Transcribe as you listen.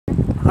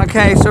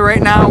Okay, so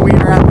right now we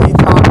are at the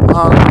top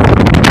of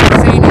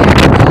St.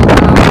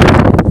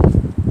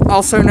 Bell,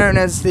 also known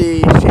as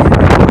the Shandon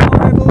Bells,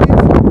 I believe.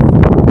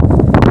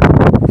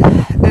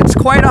 It's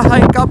quite a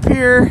hike up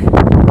here.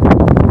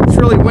 It's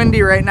really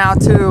windy right now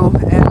too,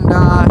 and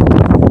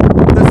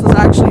this was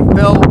actually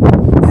built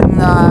in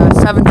the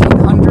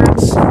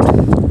 1700s,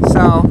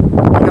 so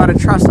you gotta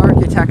trust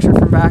architecture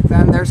from back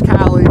then. There's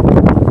Callie.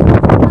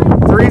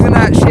 The reason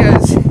that she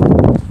has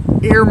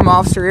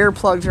earmuffs or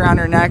earplugs around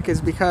her neck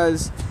is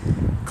because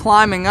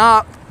climbing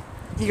up,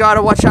 you gotta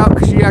watch out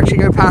because you actually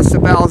go past the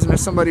bells, and if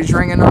somebody's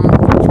ringing them,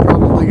 it's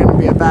probably gonna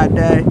be a bad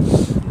day.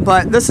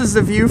 But this is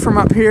the view from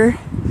up here.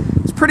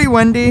 It's pretty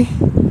windy,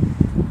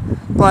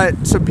 but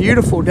it's a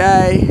beautiful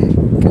day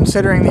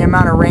considering the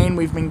amount of rain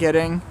we've been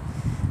getting.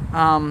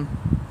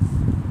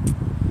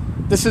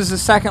 This is the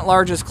second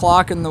largest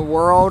clock in the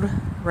world,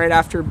 right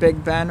after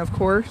Big Ben, of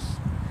course.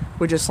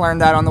 We just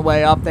learned that on the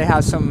way up. They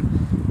have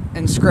some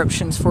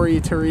inscriptions for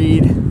you to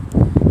read.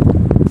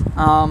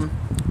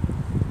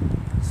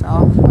 So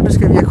I'll just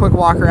give you a quick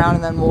walk around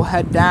and then we'll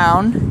head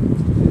down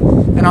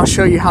and I'll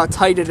show you how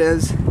tight it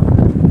is.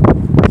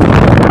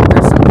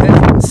 There's some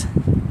pigeons.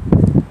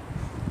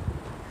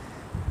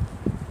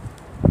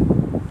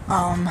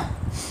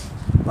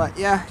 But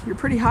yeah, you're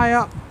pretty high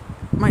up.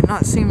 Might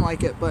not seem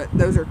like it, but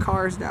those are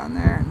cars down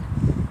there and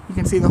you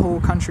can see the whole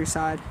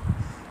countryside.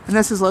 And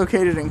this is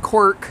located in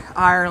Cork,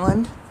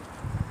 Ireland.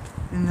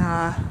 And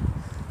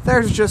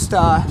there's just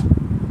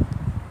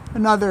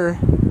another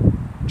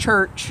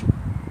church.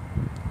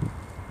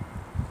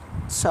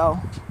 So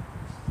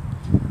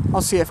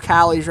I'll see if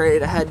Callie's ready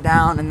to head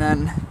down and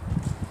then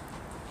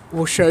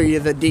we'll show you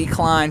the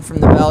decline from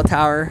the bell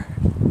tower.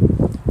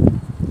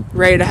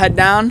 Ready to head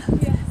down?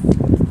 Yes.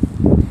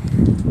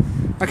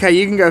 Okay,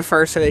 you can go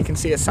first so they can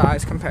see a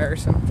size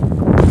comparison.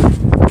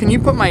 Can you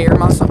put my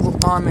earmuffs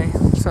on me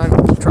so I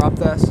can drop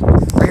this?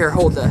 Right here,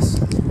 hold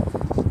this.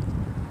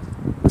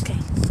 Okay.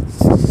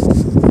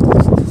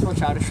 Just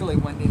watch out, it's really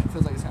windy and it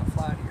feels like it's gonna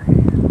fly out of your hand.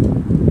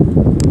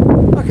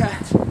 Okay.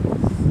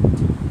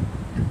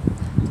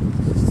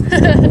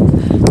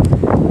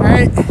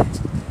 Alright,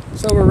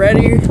 so we're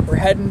ready, we're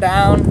heading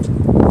down.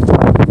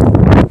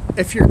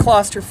 If you're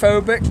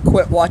claustrophobic,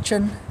 quit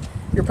watching.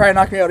 You're probably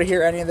not gonna be able to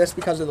hear any of this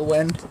because of the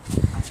wind.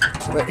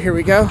 But here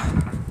we go.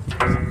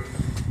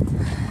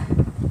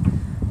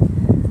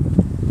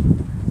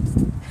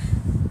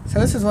 So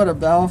this is what a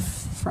bell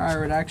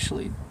fryer would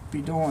actually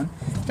be doing.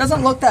 It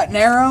doesn't look that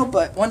narrow,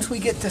 but once we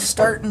get to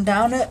starting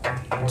down it,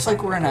 it's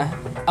like we're in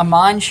a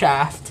mine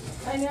shaft.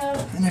 I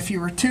know. And if you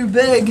were too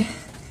big,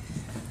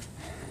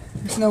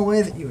 there's no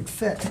way that you would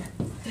fit.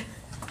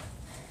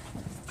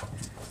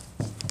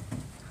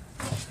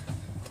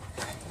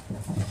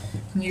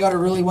 And you gotta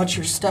really watch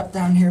your step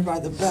down here by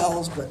the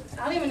bells, but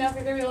I don't even know if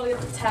you're going to be able to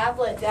get the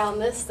tablet down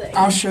this thing.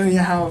 I'll show you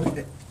how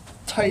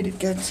tight it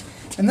gets.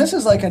 And this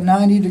is like a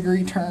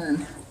 90-degree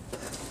turn.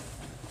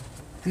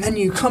 And then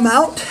you come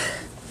out.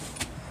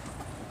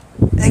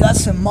 They got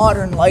some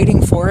modern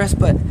lighting for us,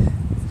 but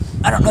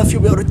I don't know if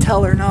you'll be able to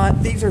tell or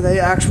not. These are the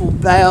actual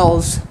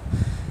bells.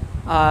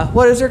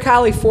 What is there,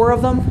 Callie? 4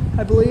 of them,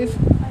 I believe?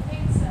 I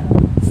think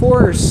so.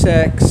 4 or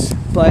 6,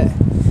 but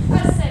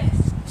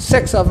 6.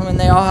 6 of them, and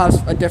they all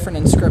have a different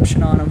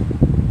inscription on them.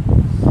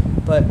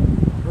 But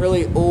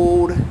really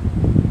old.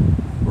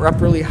 We're up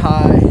really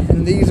high,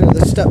 and these are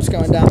the steps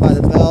going down by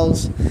the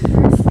bells.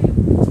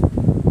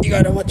 You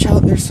gotta watch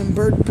out, there's some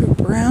bird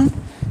poop around.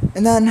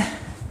 And then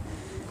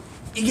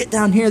you get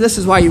down here, this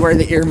is why you wear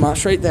the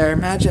earmuffs right there.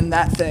 Imagine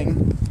that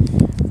thing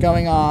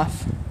going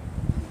off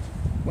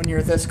when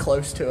you're this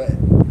close to it.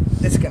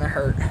 It's gonna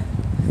hurt.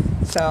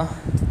 So,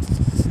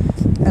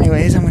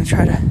 anyways, I'm gonna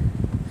try to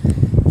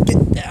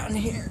get down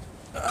here.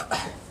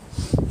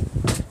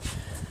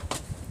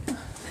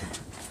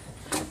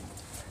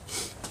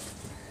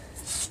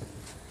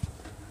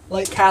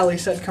 Like Callie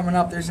said, coming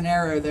up, there's an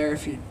arrow there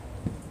if you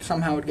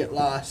somehow would get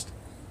lost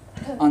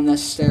on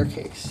this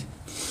staircase.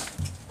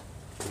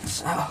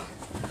 So, I'm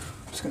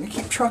just going to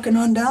keep trucking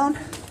on down.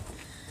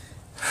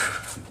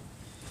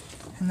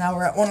 And now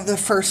we're at one of the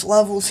first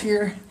levels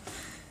here.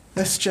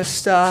 This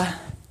just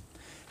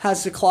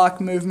has the clock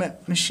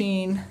movement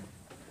machine.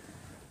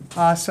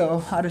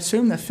 So I'd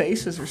assume the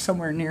faces are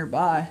somewhere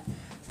nearby.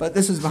 But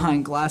this is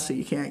behind glass, so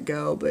you can't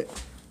go. But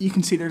you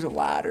can see there's a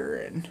ladder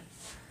and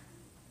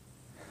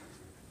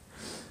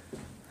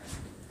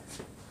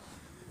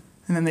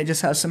then they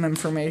just have some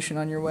information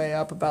on your way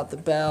up about the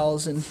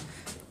bells, and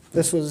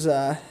this was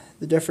the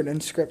different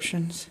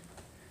inscriptions.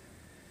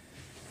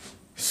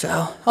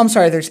 So, I'm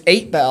sorry, there's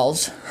 8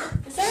 bells.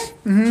 Is there?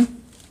 Mm-hmm.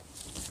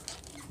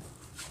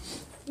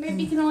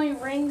 Maybe you can only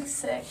ring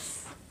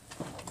 6.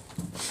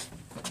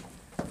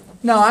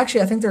 No,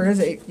 actually, I think there is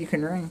 8 you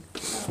can ring.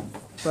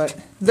 But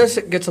this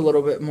gets a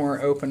little bit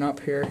more open up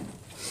here,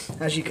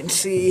 as you can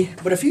see.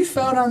 But if you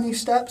fell down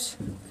these steps,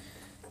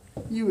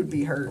 you would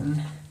be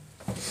hurting.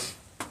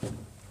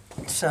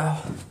 So,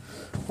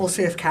 we'll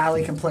see if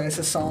Callie can play us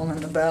a song on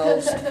the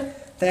bells.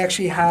 They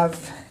actually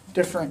have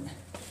different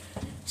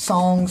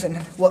songs and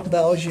what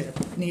bells you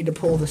need to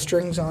pull the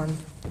strings on.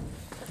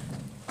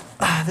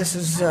 This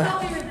is I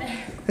thought we were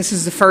there. this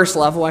is the first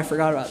level. I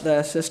forgot about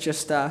this. This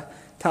just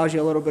tells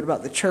you a little bit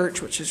about the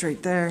church, which is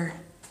right there,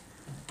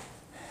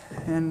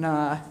 and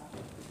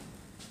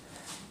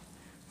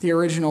the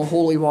original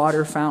holy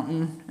water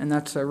fountain, and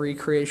that's a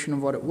recreation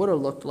of what it would have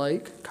looked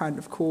like. Kind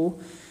of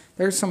cool.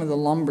 There's some of the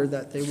lumber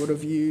that they would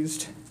have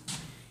used.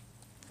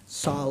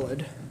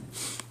 Solid.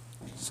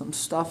 Some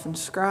stuff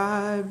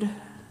inscribed.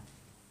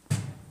 I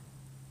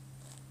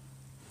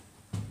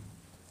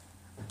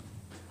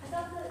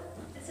thought that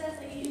it says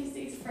that you use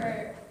these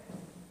for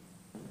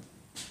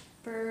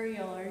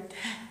burial or death.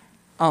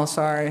 Oh,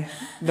 sorry.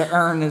 The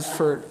urn is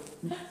for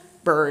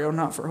burial,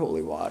 not for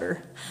holy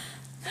water.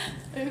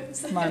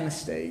 Oops. My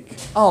mistake.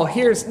 Oh,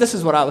 this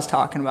is what I was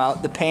talking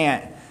about. The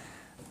pant.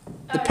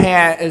 The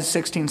pant is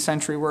 16th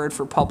century word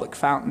for public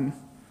fountain,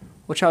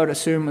 which I would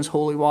assume was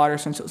holy water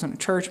since it was in a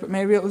church, but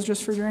maybe it was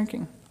just for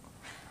drinking.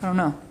 I don't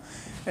know.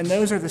 And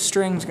those are the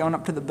strings going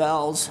up to the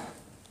bells.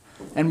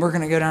 And we're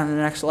going to go down to the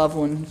next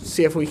level and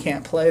see if we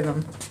can't play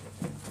them.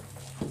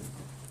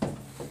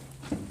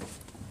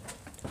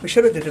 We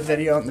should have did a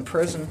video in the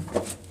prison.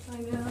 I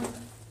know.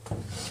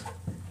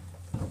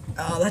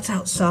 Oh, that's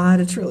outside.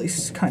 It's really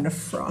kind of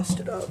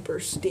frosted up or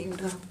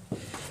steamed up.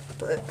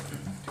 But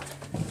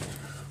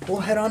we'll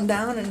head on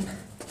down and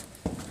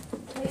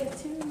Play a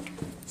tune.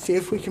 see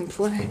if we can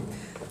play.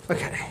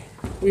 Okay,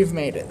 we've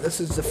made it. This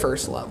is the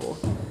first level.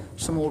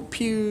 Some old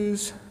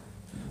pews,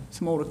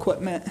 some old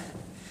equipment.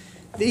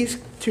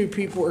 These two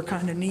people are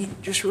kind of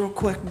neat. Just real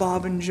quick,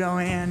 Bob and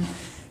Joanne.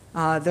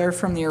 They're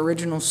from the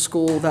original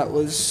school that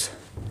was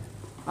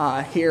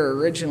here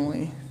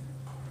originally.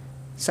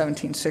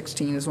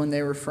 1716 is when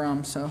they were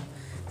from, so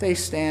they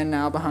stand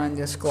now behind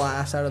this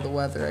glass out of the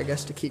weather, I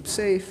guess, to keep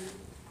safe.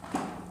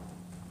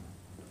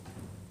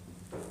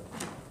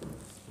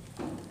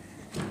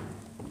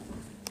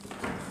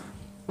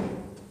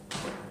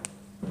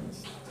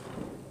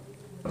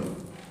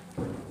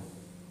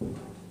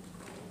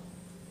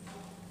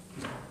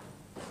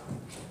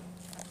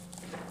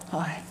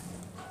 Hi.